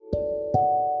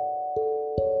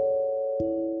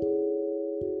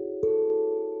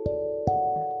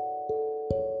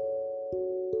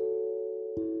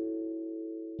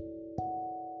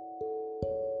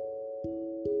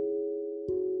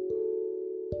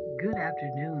Good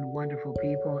afternoon, wonderful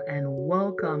people, and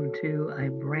welcome to a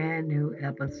brand new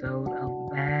episode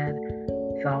of Bad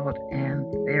Thought and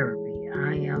Therapy.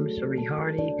 I am Cherie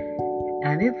Hardy,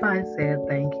 and if I said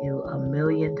thank you a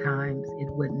million times,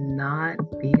 it would not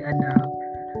be enough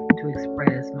to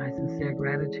express my sincere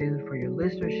gratitude for your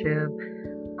listenership.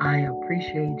 I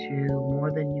appreciate you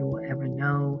more than you will ever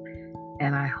know,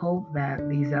 and I hope that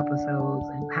these episodes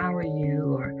empower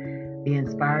you or they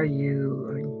inspire you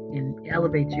or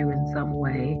elevate you in some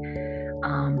way.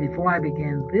 Before I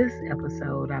begin this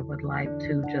episode, I would like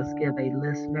to just give a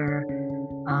listener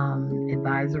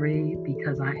advisory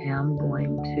because I am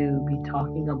going to be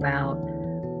talking about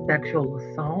sexual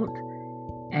assault,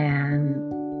 and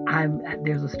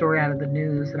there's a story out of the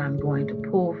news that I'm going to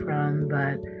pull from,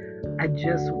 but I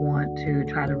just want to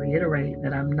try to reiterate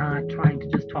that I'm not trying to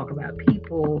just talk about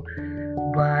people,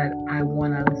 but I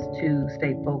want us to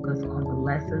stay focused on the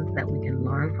lessons that we can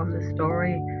learn from this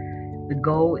story. The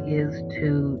goal is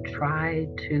to try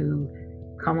to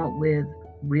come up with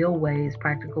real ways,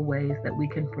 practical ways that we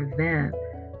can prevent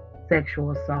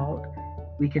sexual assault.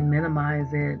 We can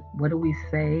minimize it. What do we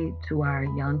say to our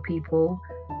young people,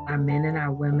 our men and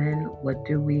our women? What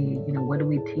do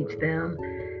we teach them?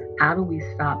 How do we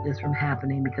stop this from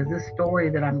happening? Because this story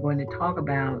that I'm going to talk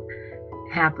about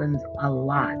happens a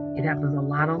lot. It happens a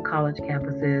lot on college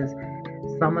campuses.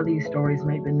 Some of these stories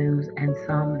make the news and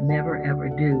some never ever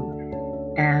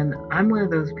do. And I'm one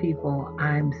of those people.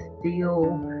 I'm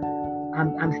still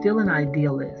an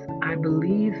idealist. I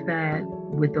believe that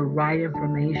with the right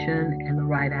information and the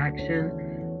right action,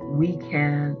 we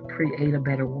can create a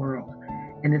better world.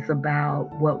 And it's about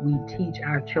what we teach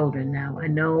our children. Now, I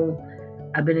know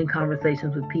I've been in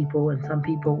conversations with people, and some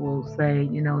people will say,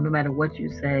 no matter what you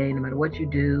say, no matter what you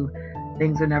do,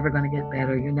 things are never going to get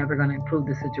better. You're never going to improve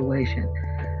the situation.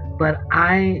 But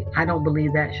I don't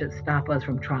believe that should stop us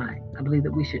from trying. I believe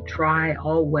that we should try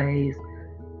always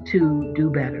to do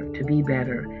better, to be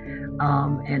better,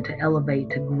 and to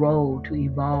elevate, to grow, to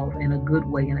evolve in a good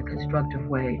way, in a constructive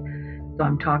way. So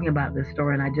I'm talking about this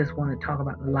story, and I just want to talk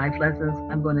about the life lessons.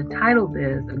 I'm going to title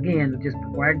this, again, just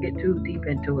before I get too deep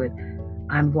into it,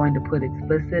 I'm going to put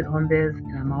explicit on this,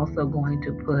 and I'm also going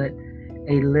to put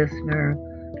a listener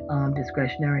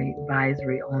discretionary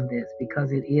advisory on this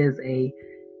because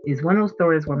it's one of those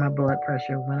stories where my blood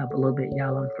pressure went up a little bit,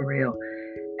 y'all. I'm for real.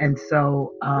 And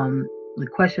so the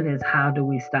question is, how do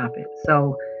we stop it?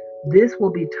 So this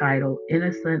will be titled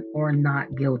 "Innocent or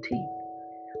Not Guilty: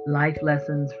 Life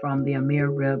Lessons from the Amir,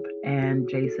 Riep, and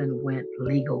Jahsen Wint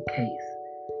Legal Case."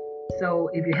 So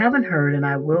if you haven't heard, and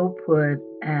I will put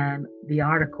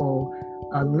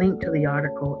a link to the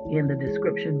article in the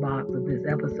description box of this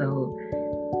episode,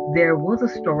 there was a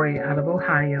story out of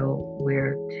Ohio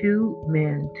where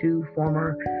two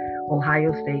former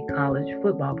Ohio State College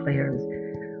football players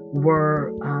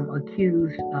were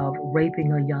accused of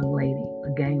raping a young lady.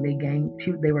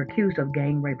 They were accused of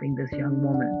gang raping this young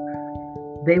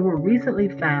woman. They were recently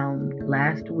found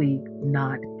last week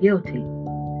not guilty.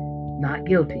 Not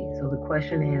guilty. So the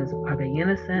question is, are they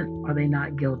innocent? Are they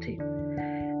not guilty?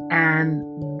 And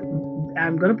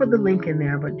I'm going to put the link in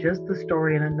there, but just the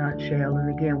story in a nutshell. And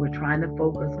again, we're trying to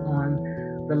focus on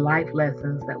the life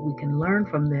lessons that we can learn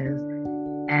from this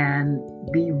and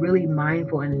be really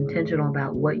mindful and intentional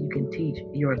about what you can teach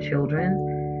your children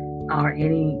or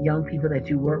any young people that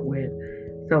you work with.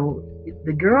 So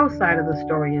the girl's side of the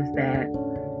story is that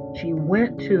she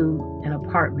went to an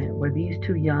apartment where these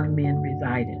two young men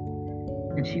resided.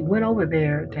 And she went over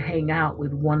there to hang out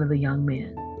with one of the young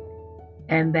men.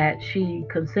 And that she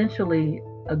consensually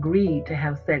agreed to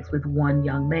have sex with one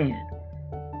young man.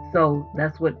 So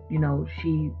that's what,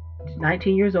 she's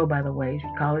 19 years old, by the way. She's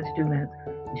a college student.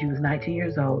 And she was 19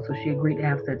 years old. So she agreed to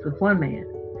have sex with one man.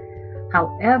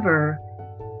 However,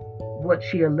 what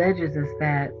she alleges is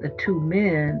that the two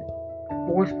men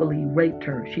forcefully raped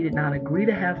her. She did not agree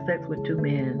to have sex with two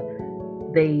men.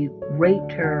 They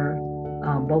raped her.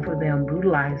 Both of them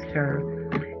brutalized her,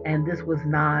 and this was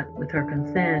not with her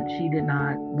consent. She did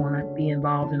not want to be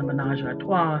involved in a menage a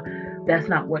trois. That's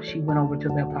not what she went over to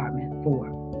the apartment for.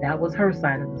 That was her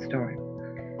side of the story.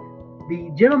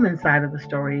 The gentleman's side of the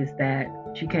story is that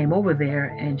she came over there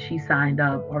and she signed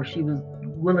up, or she was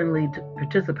willingly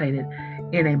participated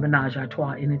in a menage a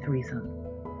trois, in a threesome.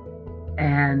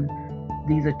 And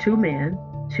these are two men,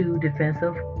 two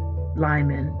defensive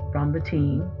linemen from the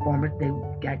team. They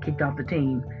got kicked off the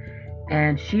team,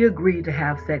 and she agreed to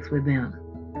have sex with them,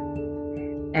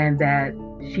 and that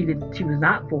she was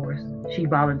not forced. She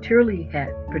voluntarily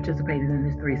had participated in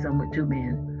this threesome with two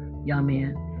men, young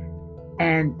men,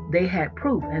 and they had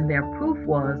proof, and their proof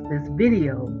was this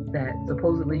video that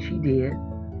supposedly she did,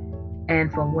 And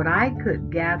from what I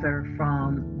could gather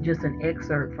from just an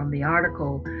excerpt from the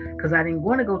article, because I didn't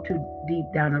want to go too deep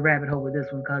down the rabbit hole with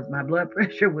this one because my blood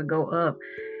pressure would go up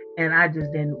and I just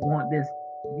didn't want this,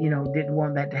 didn't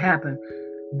want that to happen.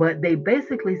 But they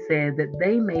basically said that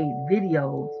they made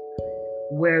videos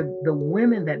where the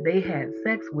women that they had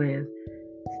sex with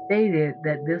stated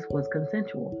that this was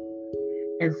consensual.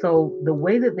 And so the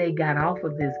way that they got off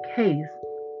of this case,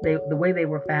 the way they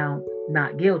were found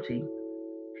not guilty,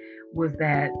 was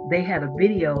that they had a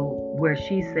video where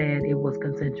she said it was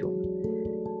consensual.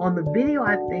 On the video,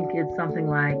 I think it's something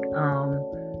like,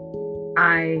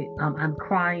 I'm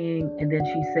crying, and then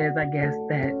she says, I guess,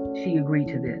 that she agreed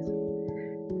to this.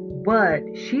 But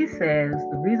she says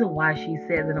the reason why she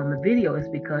says it on the video is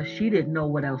because she didn't know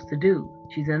what else to do.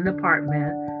 She's in an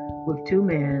apartment with two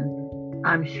men.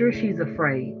 I'm sure she's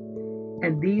afraid.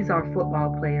 And these are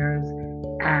football players,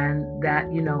 and that,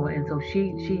 and so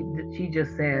she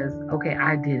just says, okay,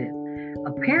 I did it.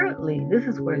 Apparently, this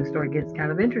is where the story gets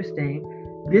kind of interesting.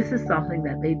 This is something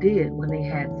that they did when they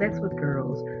had sex with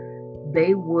girls.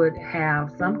 They would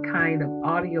have some kind of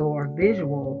audio or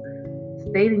visual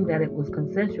stating that it was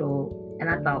consensual. And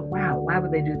I thought, wow, why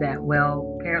would they do that?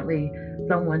 Well, apparently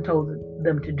someone told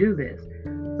them to do this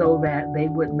so that they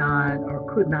would not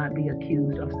or could not be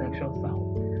accused of sexual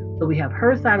assault. So we have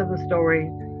her side of the story.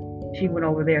 She went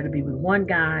over there to be with one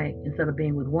guy. Instead of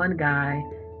being with one guy,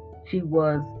 she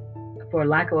was, for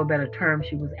lack of a better term,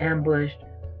 she was ambushed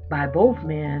by both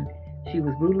men. She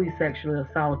was brutally sexually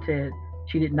assaulted.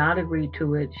 She did not agree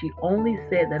to it. She only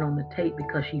said that on the tape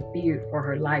because she feared for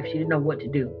her life. She didn't know what to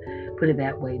do, put it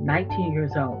that way. 19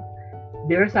 years old.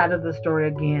 Their side of the story,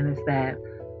 again, is that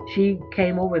she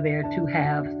came over there to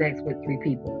have sex with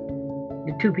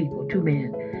two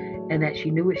men, and that she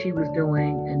knew what she was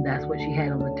doing, and that's what she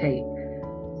had on the tape.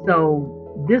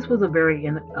 So this was a very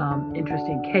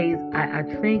interesting case. I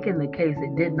think in the case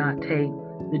it did not take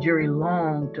the jury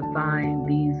long to find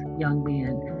these young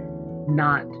men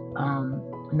not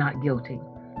guilty.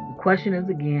 The question is,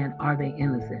 again, are they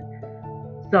innocent?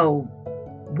 So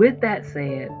with that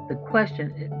said, the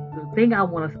thing I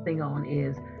want to think on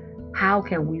is, how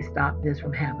can we stop this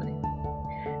from happening?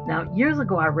 Now, years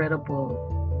ago, I read a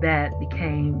book that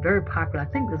became very popular.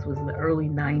 I think this was in the early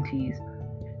 90s.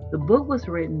 The book was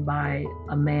written by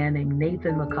a man named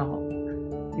Nathan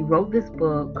McCall. He wrote this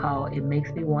book called It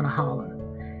Makes Me Want to Holler.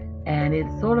 And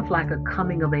it's sort of like a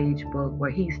coming of age book where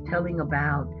he's telling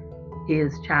about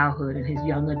his childhood and his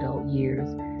young adult years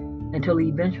until he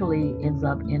eventually ends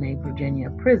up in a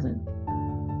Virginia prison.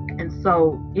 And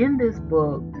so in this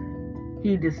book,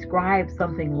 he describes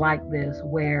something like this,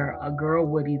 where a girl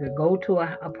would either go to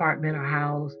an apartment or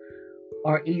house,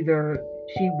 or either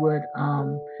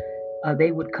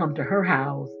they would come to her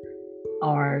house,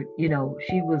 or,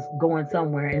 she was going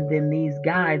somewhere, and then these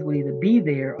guys would either be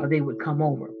there or they would come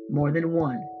over, more than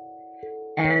one.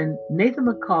 And Nathan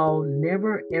McCall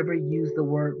never ever used the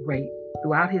word rape.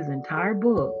 Throughout his entire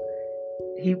book,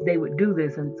 they would do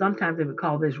this, and sometimes they would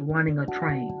call this running a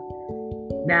train.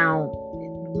 Now,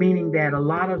 meaning that a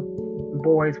lot of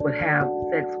boys would have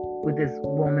sex with this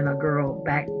woman or girl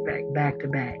back to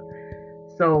back.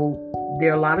 So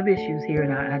there are a lot of issues here,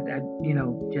 and I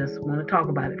just want to talk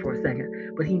about it for a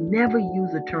second. But he never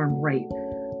used the term rape,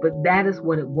 but that is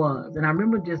what it was. And I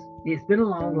remember it's been a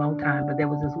long, long time, but there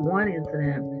was this one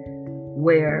incident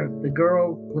where the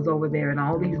girl was over there and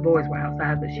all these boys were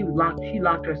outside, but she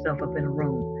locked herself up in a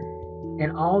room,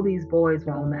 and all these boys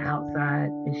were on the outside,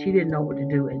 and she didn't know what to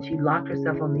do, and she locked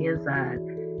herself on the inside.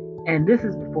 And this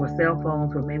is before cell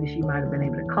phones, where maybe she might have been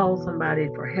able to call somebody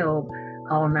for help,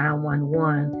 call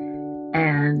 911,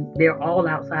 and they're all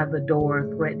outside the door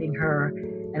threatening her.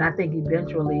 And I think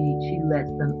eventually she lets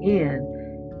them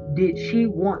in. Did she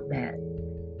want that?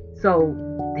 So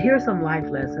here's some life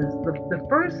lessons. The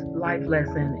first life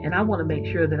lesson, and I want to make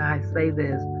sure that I say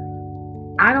this,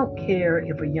 I don't care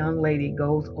if a young lady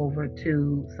goes over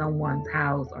to someone's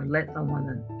house or lets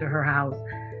someone to her house,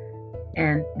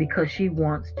 and because she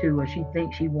wants to, or she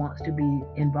thinks she wants to be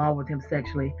involved with him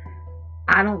sexually,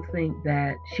 I don't think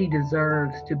that she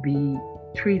deserves to be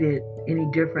treated any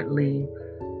differently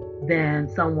than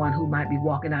someone who might be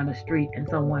walking down the street and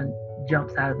someone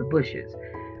jumps out of the bushes.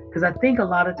 Because I think a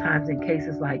lot of times in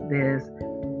cases like this,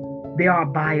 there are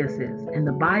biases, and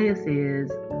the bias is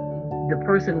the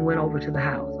person went over to the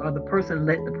house or the person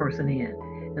let the person in.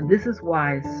 And this is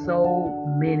why so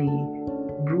many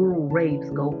brutal rapes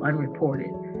go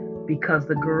unreported, because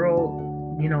the girl,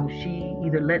 she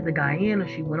either let the guy in or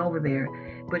she went over there,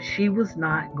 but she was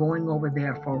not going over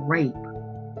there for rape.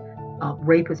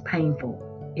 Rape is painful.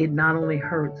 It not only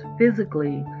hurts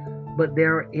physically, but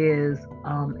there is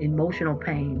emotional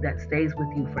pain that stays with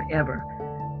you forever.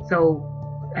 So,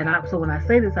 so when I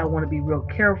say this, I want to be real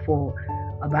careful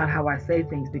about how I say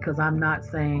things, because I'm not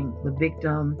saying the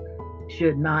victim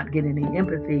should not get any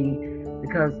empathy.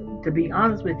 Because to be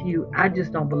honest with you, I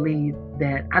just don't believe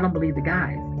that. I don't believe the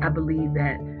guys. I believe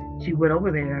that she went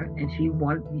over there and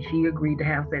she agreed to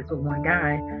have sex with one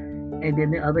guy, and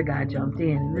then the other guy jumped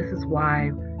in. And this is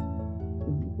why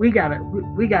we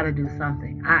gotta do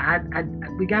something.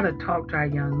 We gotta talk to our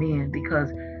young men,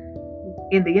 because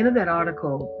in the end of that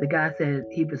article, the guy said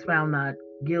he was found not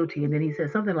guilty, and then he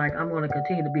said something like, "I'm going to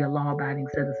continue to be a law-abiding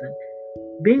citizen."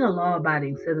 Being a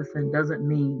law-abiding citizen doesn't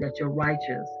mean that you're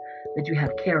righteous, that you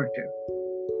have character.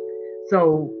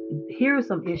 So here are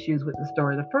some issues with the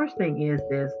story. The first thing is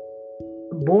this: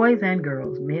 boys and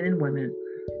girls, men and women,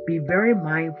 be very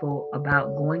mindful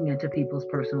about going into people's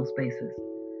personal spaces.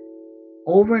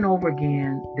 Over and over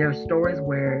again, there are stories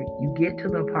where you get to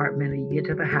the apartment or you get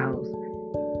to the house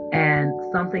and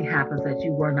something happens that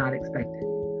you were not expecting.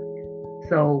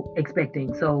 So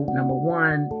number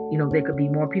one, there could be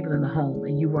more people in the home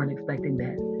and you weren't expecting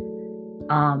that.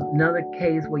 Another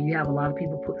case where you have a lot of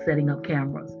people setting up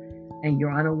cameras and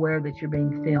you're unaware that you're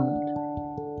being filmed,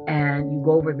 and you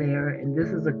go over there, and this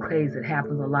is a case that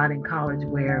happens a lot in college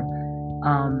where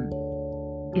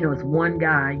it's one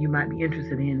guy you might be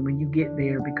interested in when you get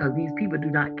there, because these people do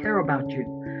not care about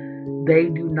you. They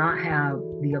do not have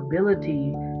the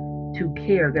ability to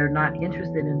care. They're not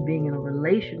interested in being in a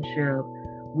relationship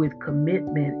with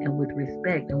commitment and with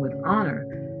respect and with honor.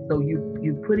 So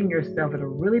you're putting yourself at a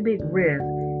really big risk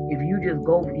if you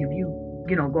go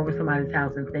over somebody's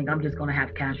house and think, I'm just going to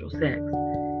have casual sex.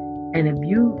 And if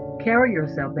you carry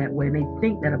yourself that way and they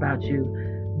think that about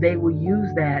you, they will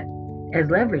use that as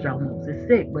leverage almost. It's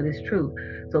sick, but it's true.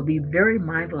 So be very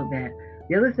mindful of that.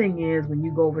 The other thing is, when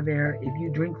you go over there, if you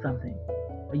drink something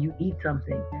or you eat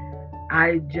something.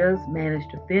 I just managed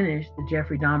to finish the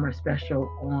Jeffrey Dahmer special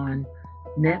on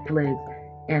Netflix,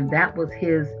 and that was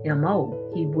his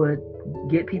MO. He would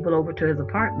get people over to his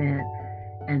apartment,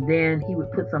 and then he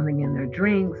would put something in their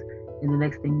drinks, and the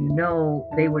next thing you know,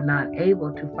 they were not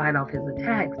able to fight off his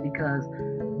attacks because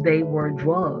they were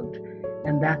drugged.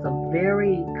 And that's a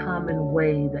very common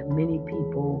way that many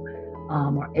people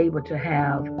are able to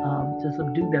have to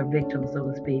subdue their victims, so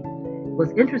to speak.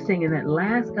 What's interesting, in that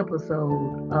last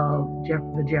episode of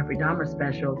the Jeffrey Dahmer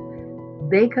special,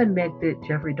 they connected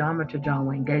Jeffrey Dahmer to John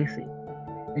Wayne Gacy.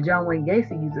 And John Wayne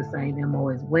Gacy used the same MO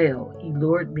as well. He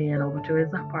lured men over to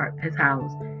his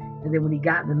house, and then when he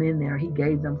got them in there, he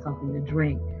gave them something to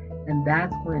drink. And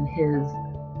that's when his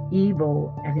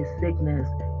evil and his sickness,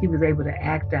 he was able to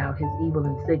act out his evil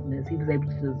and sickness. He was able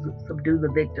to subdue the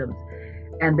victims.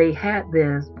 And they had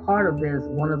part of this,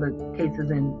 one of the cases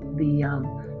in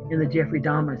the Jeffrey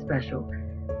Dahmer special,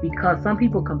 because some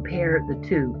people compared the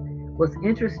two. What's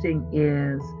interesting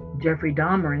is Jeffrey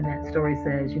Dahmer in that story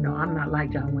says, I'm not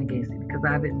like John Wayne Gacy because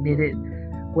I've admitted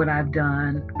what I've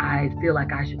done. I feel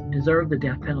like I should deserve the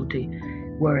death penalty.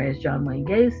 Whereas John Wayne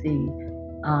Gacy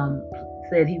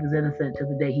said he was innocent to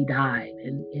the day he died.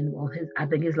 And I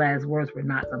think his last words were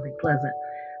not something pleasant.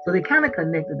 So they kind of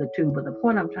connected the two. But the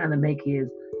point I'm trying to make is,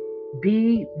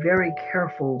 be very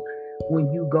careful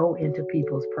when you go into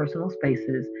people's personal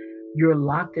spaces. You're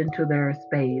locked into their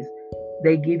space.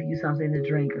 They give you something to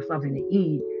drink or something to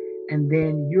eat, and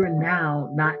then you're now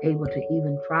not able to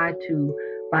even try to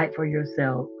fight for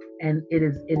yourself. And it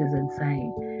is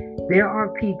insane.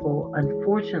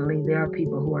 Unfortunately, there are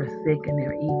people who are sick and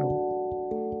they're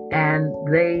evil. And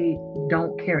they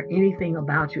don't care anything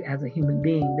about you as a human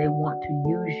being. They want to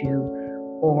use you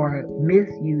or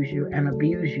misuse you and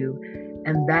abuse you.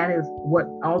 And that is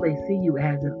all they see you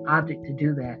as, an object to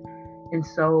do that. And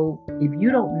so if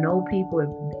you don't know people,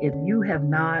 if you have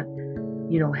not,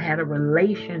 had a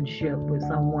relationship with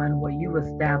someone where you've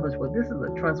established, well, this is a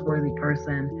trustworthy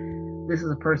person, this is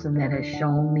a person that has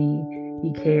shown me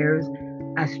he cares,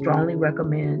 I strongly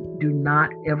recommend do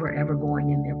not ever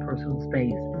going in their personal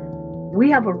space. We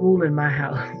have a rule in my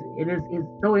house.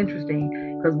 It's so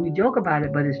interesting because we joke about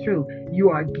it, but it's true. You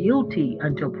are guilty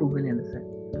until proven innocent.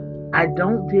 I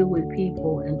don't deal with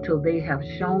people until they have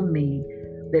shown me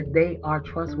that they are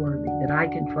trustworthy, that I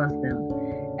can trust them.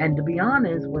 And to be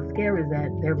honest, what's scary is that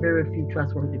there are very few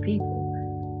trustworthy people.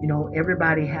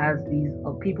 Everybody has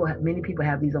many people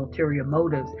have these ulterior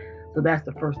motives. So that's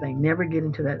the first thing. Never get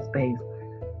into that space.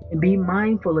 And be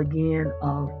mindful again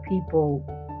of people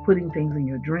putting things in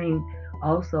your drink,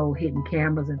 also hidden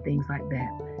cameras and things like that.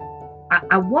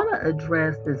 I want to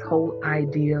address this whole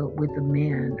idea with the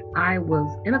men. I was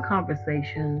in a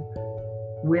conversation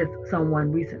with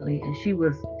someone recently, and she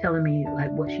was telling me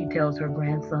like what she tells her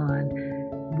grandson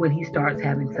when he starts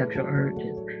having sexual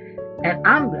urges. And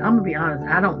I'm gonna be honest,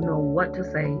 I don't know what to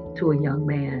say to a young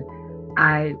man.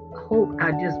 I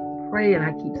just pray, and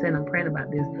I keep saying I'm praying about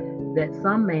this, that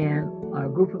some man or a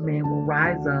group of men will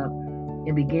rise up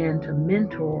and begin to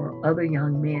mentor other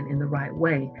young men in the right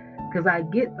way. Because I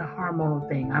get the hormonal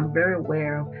thing. I'm very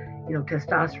aware of,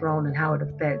 testosterone and how it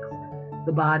affects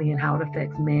the body and how it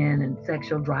affects men and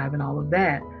sexual drive and all of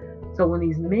that. So when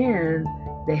these men,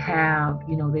 they have,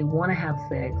 they want to have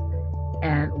sex,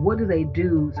 and what do they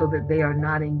do so that they are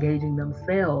not engaging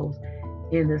themselves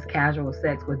in this casual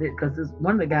sex with it? Because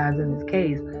one of the guys in this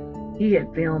case, he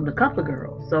had filmed a couple of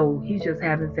girls. So he's just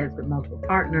having sex with multiple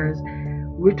partners.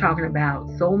 We're talking about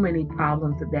so many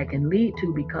problems that can lead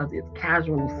to because it's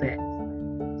casual sex.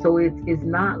 So it's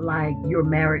not like you're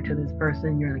married to this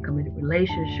person, you're in a committed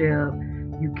relationship,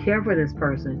 you care for this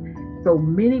person. So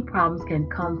many problems can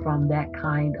come from that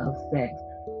kind of sex.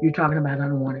 You're talking about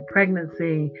unwanted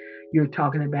pregnancy, you're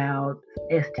talking about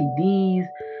STDs.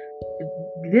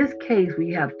 This case, where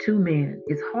you have two men,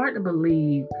 it's hard to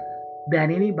believe that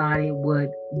anybody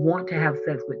would want to have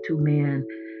sex with two men,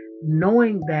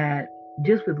 knowing that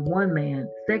just with one man,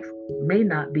 sex may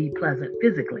not be pleasant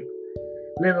physically,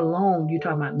 let alone you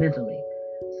talking about mentally.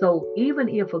 So even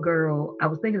if a girl, I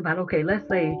was thinking about, okay, let's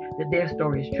say that their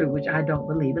story is true, which I don't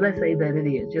believe, but let's say that it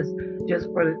is,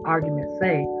 just for the argument's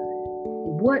sake.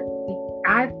 What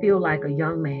I feel like a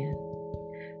young man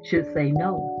should say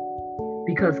no,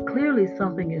 because clearly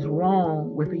something is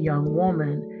wrong with a young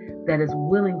woman that is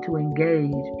willing to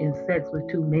engage in sex with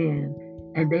two men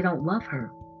and they don't love her.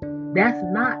 That's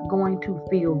not going to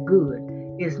feel good.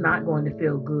 It's not going to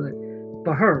feel good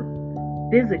for her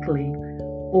physically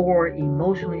or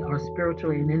emotionally or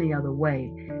spiritually in any other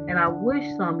way. And I wish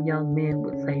some young men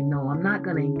would say, no, I'm not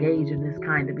going to engage in this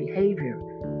kind of behavior.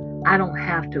 I don't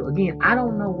have to. Again, I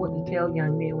don't know what to tell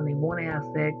young men when they want to have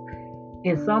sex.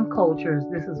 In some cultures,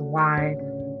 this is why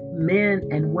men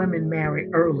and women marry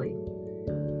early.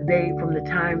 From the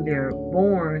time they're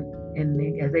born,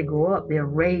 and as they grow up, they're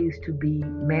raised to be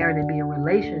married and be in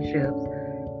relationships.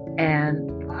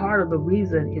 And part of the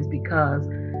reason is because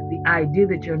the idea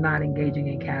that you're not engaging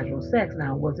in casual sex.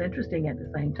 Now, what's interesting at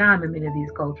the same time, in many of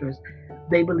these cultures,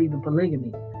 they believe in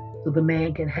polygamy. So the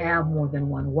man can have more than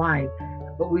one wife.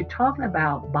 But we're talking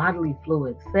about bodily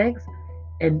fluid sex.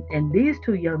 And these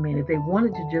two young men, if they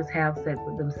wanted to just have sex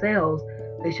with themselves,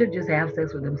 they should just have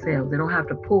sex with themselves. They don't have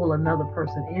to pull another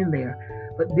person in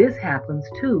there. But this happens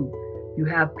too. You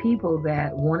have people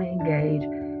that want to engage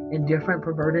in different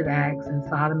perverted acts and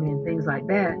sodomy and things like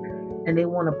that, and they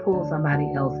want to pull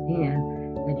somebody else in.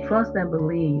 And trust and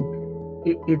believe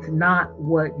it's not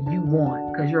what you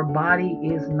want, because your body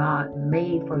is not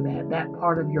made for that. That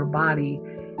part of your body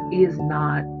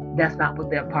that's not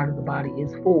what that part of the body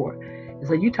is for. And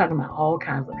so you're talking about all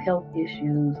kinds of health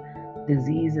issues,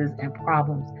 diseases, and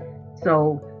problems.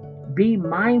 So be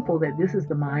mindful that this is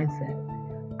the mindset.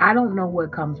 I don't know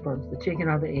what comes first, the chicken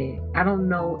or the egg. I don't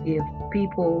know if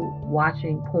people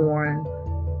watching porn,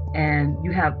 and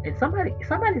somebody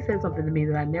said something to me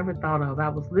that I never thought of. I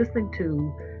was listening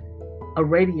to a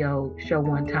radio show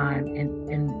one time,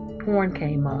 and porn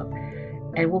came up.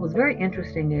 And what was very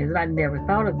interesting is, I never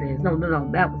thought of this. No,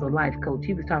 that was a life coach.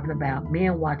 He was talking about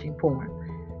men watching porn.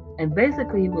 And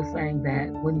basically he was saying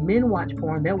that when men watch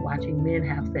porn, they're watching men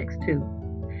have sex too.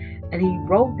 And he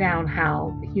wrote down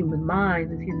how the human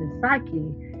mind, the human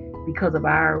psyche, because of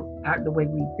the way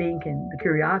we think and the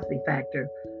curiosity factor,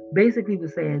 basically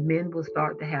was saying men will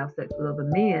start to have sex with other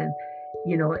men,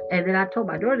 And then I told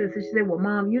my daughter this, and she said, well,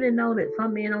 Mom, you didn't know that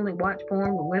some men only watch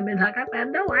porn with women? Like I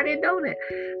said, no, I didn't know that.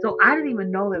 So I didn't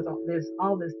even know there's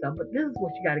all this stuff. But this is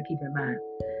what you got to keep in mind.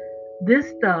 This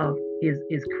stuff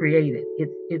is created.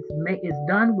 It's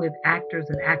done with actors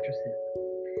and actresses.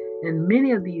 And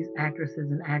many of these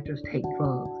actresses and actors take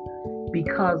drugs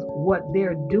because what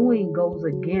they're doing goes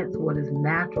against what is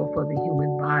natural for the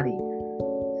human body.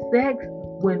 Sex,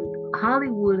 when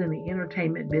Hollywood and the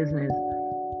entertainment business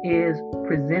is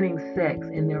presenting sex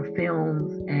in their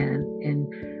films and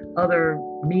in other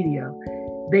media,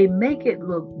 they make it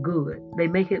look good. They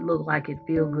make it look like it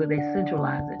feels good. They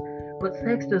sensualize it. But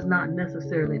sex does not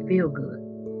necessarily feel good.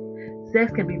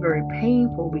 Sex can be very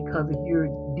painful because if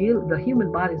the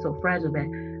human body is so fragile that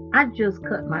I just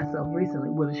cut myself recently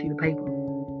with a sheet of paper.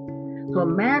 So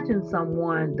imagine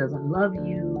someone doesn't love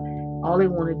you. All they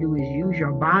want to do is use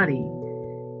your body.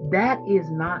 That is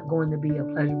not going to be a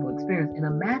pleasurable experience. And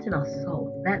imagine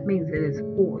assault. That means it is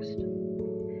forced.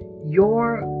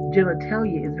 Your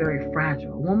genitalia is very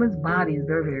fragile. A woman's body is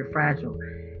very, very fragile.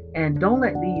 And don't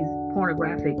let these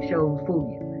pornographic shows fool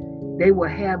you. They will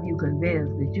have you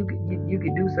convinced that you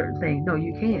could do certain things. No,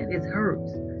 you can't. It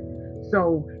hurts.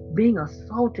 So being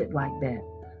assaulted like that,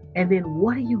 and then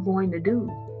what are you going to do?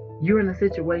 You're in a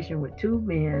situation with two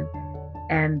men,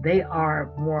 and they're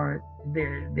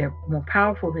more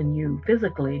powerful than you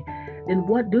physically. Then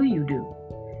what do you do?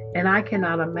 And I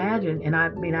cannot imagine. And I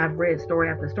mean, I've read story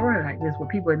after story like this where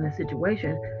people in this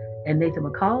situation. And Nathan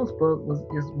McCall's book was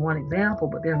just one example,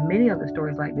 but there are many other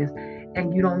stories like this.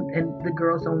 And the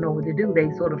girls don't know what to do.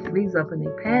 They sort of freeze up and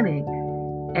they panic.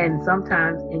 And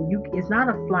sometimes, it's not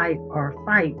a flight or a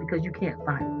fight because you can't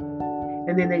fight.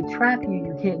 And then they trap you,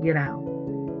 you can't get out.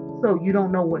 So you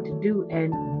don't know what to do.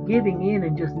 And giving in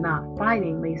and just not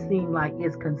fighting may seem like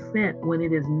it's consent when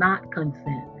it is not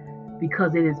consent,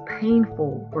 because it is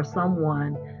painful for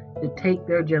someone to take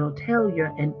their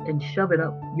genitalia and shove it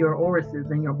up your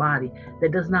orifices in your body.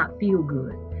 That does not feel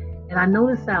good. And I know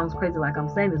this sounds crazy like I'm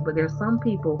saying this, but there's some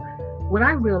people, what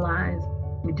I realized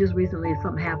just recently,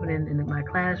 something happened in my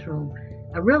classroom,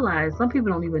 I realized some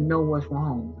people don't even know what's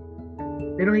wrong.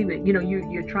 They don't even,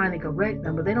 you're trying to correct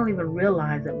them, but they don't even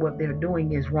realize that what they're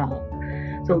doing is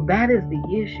wrong. So that is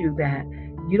the issue, that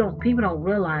people don't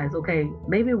realize, okay,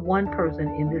 maybe one person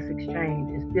in this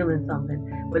exchange is feeling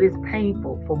something, but it's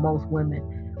painful for most women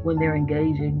when they're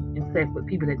engaging in sex with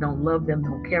people that don't love them,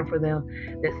 don't care for them,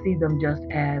 that see them just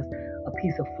as a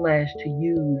piece of flesh to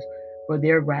use for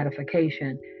their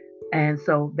gratification. And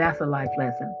so that's a life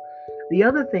lesson. The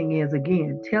other thing is,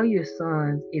 again, tell your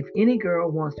sons, if any girl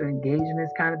wants to engage in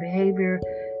this kind of behavior,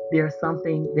 there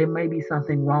may be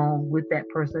something wrong with that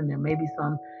person. There may be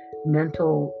some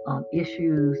mental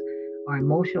issues or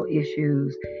emotional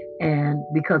issues, and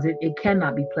because it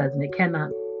cannot be pleasant, it cannot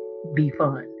be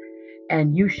fun.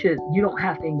 And you don't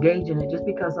have to engage in it just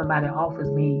because somebody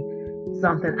offers me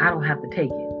something. I don't have to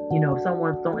take it. If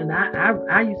someone's throwing,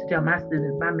 and I used to tell my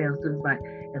male students, like,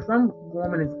 if some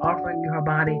woman is offering you her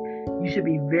body, you should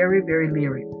be very, very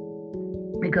leery,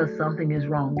 because something is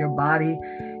wrong. Your body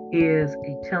is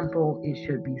a temple. It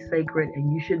should be sacred,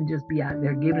 and you shouldn't just be out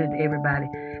there giving it to everybody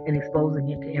and exposing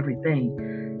it to everything.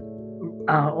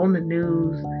 On the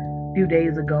news a few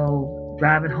days ago,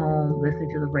 driving home, listening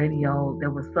to the radio,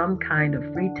 there was some kind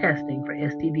of free testing for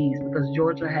STDs, because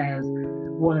Georgia has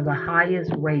one of the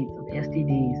highest rates of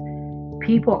STDs.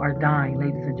 People are dying,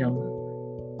 ladies and gentlemen,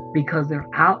 because they're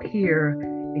out here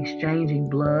exchanging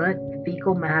blood,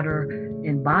 fecal matter,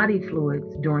 and body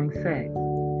fluids during sex.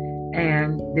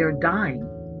 And they're dying.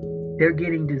 They're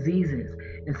getting diseases.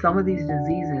 And some of these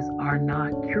diseases are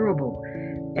not curable.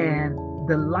 And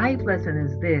the life lesson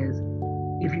is this: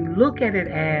 if you look at it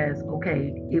as,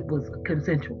 okay, it was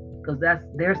consensual, because that's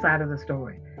their side of the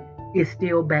story, it's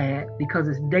still bad because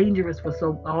it's dangerous for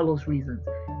all those reasons.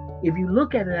 If you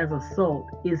look at it as assault,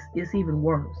 it's even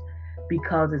worse,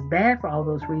 because it's bad for all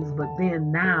those reasons, but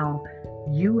then now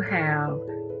you have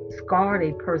scarred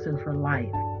a person for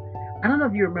life. I don't know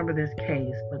if you remember this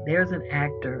case, but there's an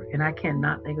actor, and I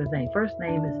cannot think of his name. First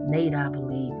name is Nate, I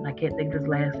believe, and I can't think of his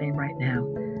last name right now.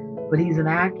 But he's an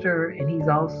actor, and he's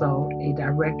also a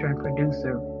director and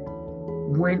producer.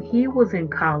 When he was in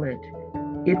college,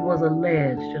 it was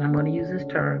alleged, and I'm going to use this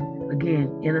term, again,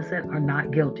 innocent or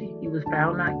not guilty. He was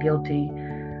found not guilty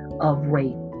of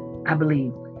rape, I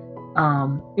believe.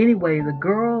 Anyway, the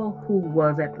girl who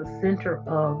was at the center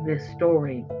of this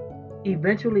story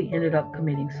eventually ended up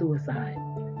committing suicide.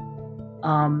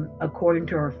 According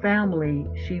to her family,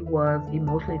 she was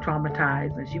emotionally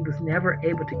traumatized, and she was never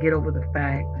able to get over the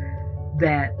fact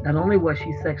that not only was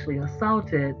she sexually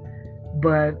assaulted,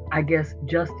 but I guess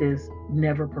justice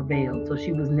never prevailed. So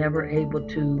she was never able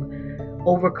to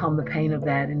overcome the pain of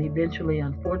that. And eventually,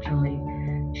 unfortunately,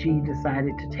 she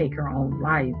decided to take her own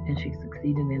life, and she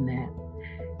succeeded in that.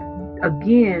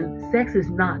 Again, sex is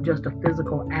not just a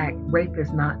physical act. Rape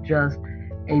is not just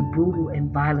a brutal and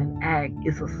violent act.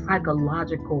 It's a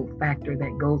psychological factor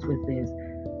that goes with this,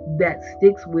 that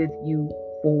sticks with you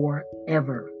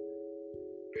forever.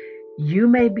 You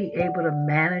may be able to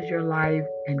manage your life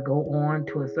and go on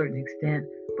to a certain extent,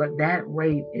 but that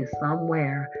rape is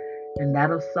somewhere, and that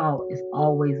assault is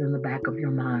always in the back of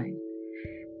your mind.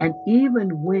 And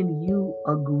even when you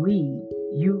agree,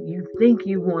 you think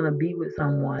you want to be with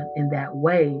someone in that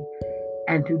way,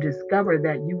 and to discover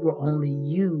that you were only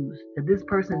used, that this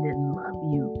person didn't love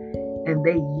you, and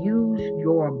they used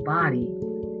your body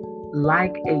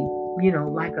like an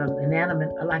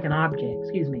object,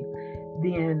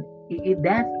 then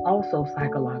that's also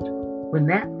psychological. When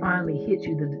that finally hits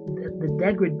you, the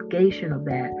degradation of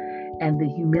that and the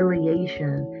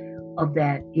humiliation of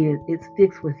that, it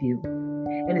sticks with you.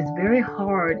 And it's very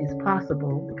hard, it's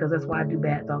possible, because that's why I do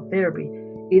bad thought therapy.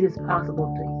 it is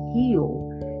possible to heal.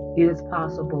 It is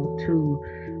possible to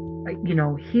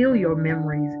heal your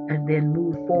memories and then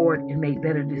move forward and make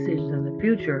better decisions in the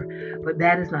future. But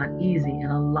that is not easy.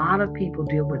 And a lot of people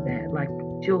deal with that, like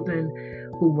children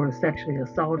who were sexually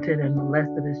assaulted and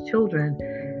molested as children.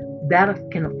 That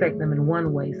can affect them in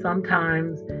one way.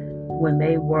 Sometimes when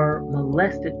they were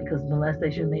molested, because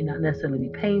molestation may not necessarily be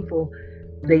painful,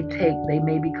 they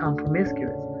may become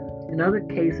promiscuous. In other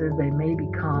cases, they may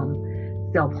become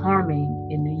self-harming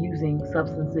in using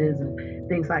substances and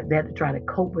things like that to try to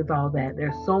cope with all that.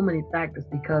 There's so many factors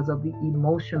because of the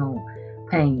emotional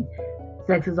pain.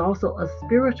 Sex is also a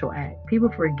spiritual act. People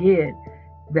forget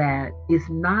that it's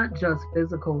not just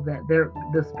physical, that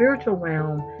the spiritual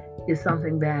realm is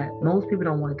something that most people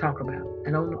don't want to talk about.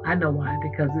 I know why,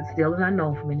 because it's still an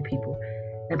unknown for many people,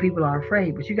 and people are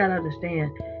afraid. But you got to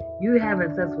understand, you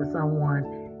having sex with someone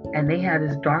and they have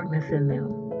this darkness in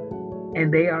them,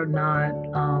 and they're not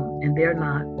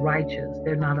righteous.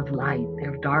 They're not of light.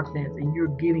 They're of darkness, and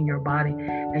you're giving your body,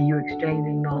 and you're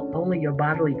exchanging not only your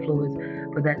bodily fluids,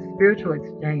 but that spiritual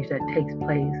exchange that takes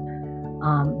place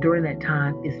during that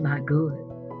time is not good.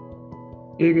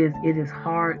 It is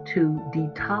hard to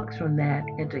detox from that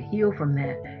and to heal from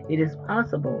that. It is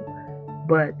possible,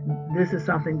 but this is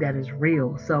something that is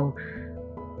real. So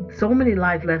many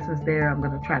life lessons there. I'm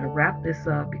going to try to wrap this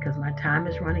up because my time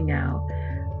is running out.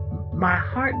 My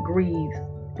heart grieves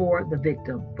for the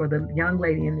victim, for the young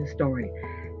lady in this story.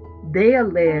 They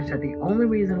allege that the only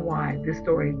reason why this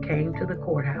story came to the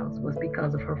courthouse was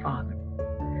because of her father,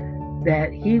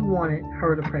 that he wanted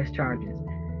her to press charges.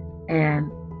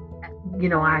 And I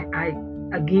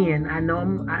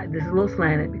know this is a little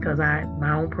slanted because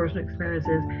my own personal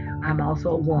experiences. I'm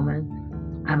also a woman.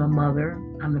 I'm a mother.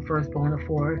 I'm the firstborn of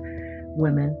 4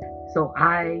 women. So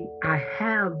I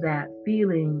have that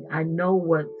feeling. I know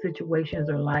what situations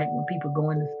are like when people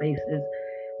go into spaces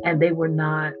and they were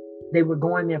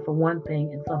going there for one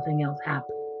thing and something else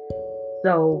happened.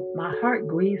 So my heart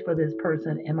grieves for this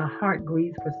person, and my heart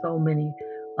grieves for so many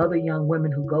other young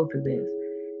women who go through this.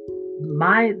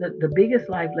 The biggest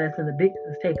life lesson, the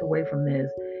biggest takeaway from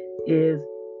this is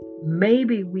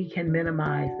maybe we can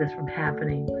minimize this from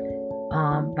happening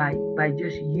by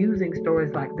just using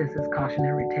stories like this as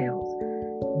cautionary tales.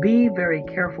 Be very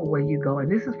careful where you go,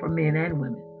 and this is for men and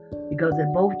women, because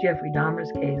in both Jeffrey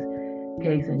Dahmer's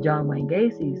case and John Wayne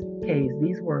Gacy's case,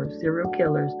 these were serial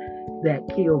killers that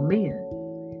killed men,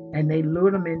 and they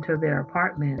lured them into their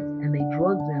apartments and they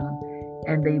drugged them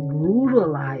and they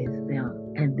brutalized them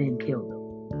and then killed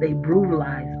them. They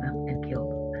brutalized them and killed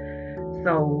them.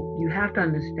 So you have to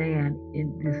understand,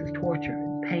 this is torture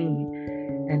and pain,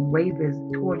 and rape is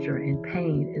torture and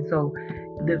pain. And so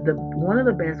the one of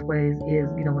the best ways is,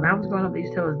 when I was growing up, they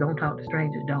used to tell us, don't talk to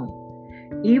strangers. Don't.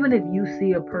 Even if you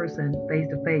see a person face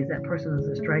to face, that person is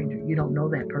a stranger. You don't know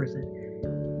that person.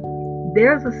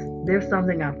 There's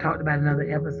something I've talked about in other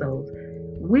episodes.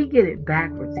 We get it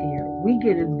backwards here. We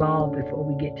get involved before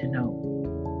we get to know.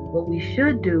 What we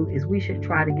should do is we should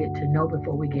try to get to know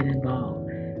before we get involved.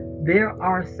 There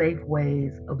are safe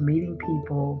ways of meeting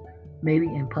people, maybe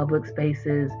in public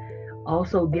spaces,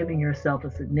 also giving yourself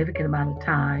a significant amount of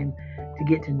time to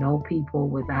get to know people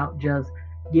without just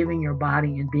giving your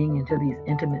body and being into these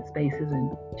intimate spaces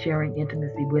and sharing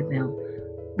intimacy with them,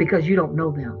 because you don't know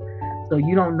them. So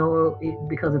you don't know it,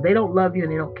 because if they don't love you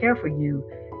and they don't care for you,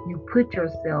 you put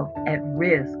yourself at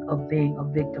risk of being a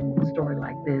victim of a story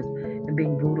like this and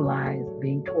being brutalized,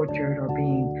 being tortured, or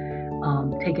being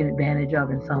taken advantage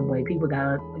of in some way. People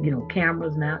got,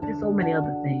 cameras now. There's so many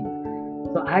other things.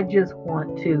 So I just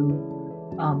want to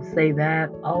say that.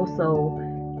 Also,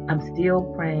 I'm still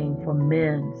praying for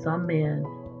men, some men,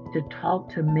 to talk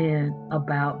to men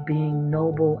about being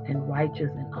noble and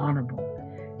righteous and honorable.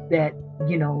 That,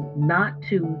 not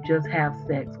to just have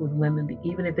sex with women,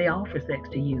 even if they offer sex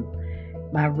to you.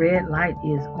 My red light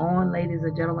is on, ladies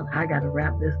and gentlemen. I got to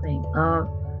wrap this thing up.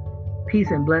 Peace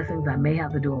and blessings. I may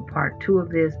have to do a part 2 of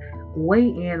this. Weigh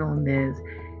in on this,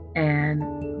 and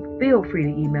feel free to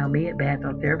email me at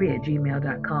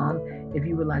badthoughtherapy@gmail.com if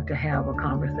you would like to have a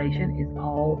conversation. It's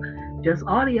all just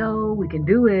audio. We can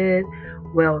do it.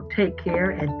 Well, take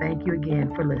care, and thank you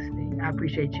again for listening. I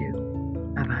appreciate you.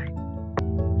 Bye-bye.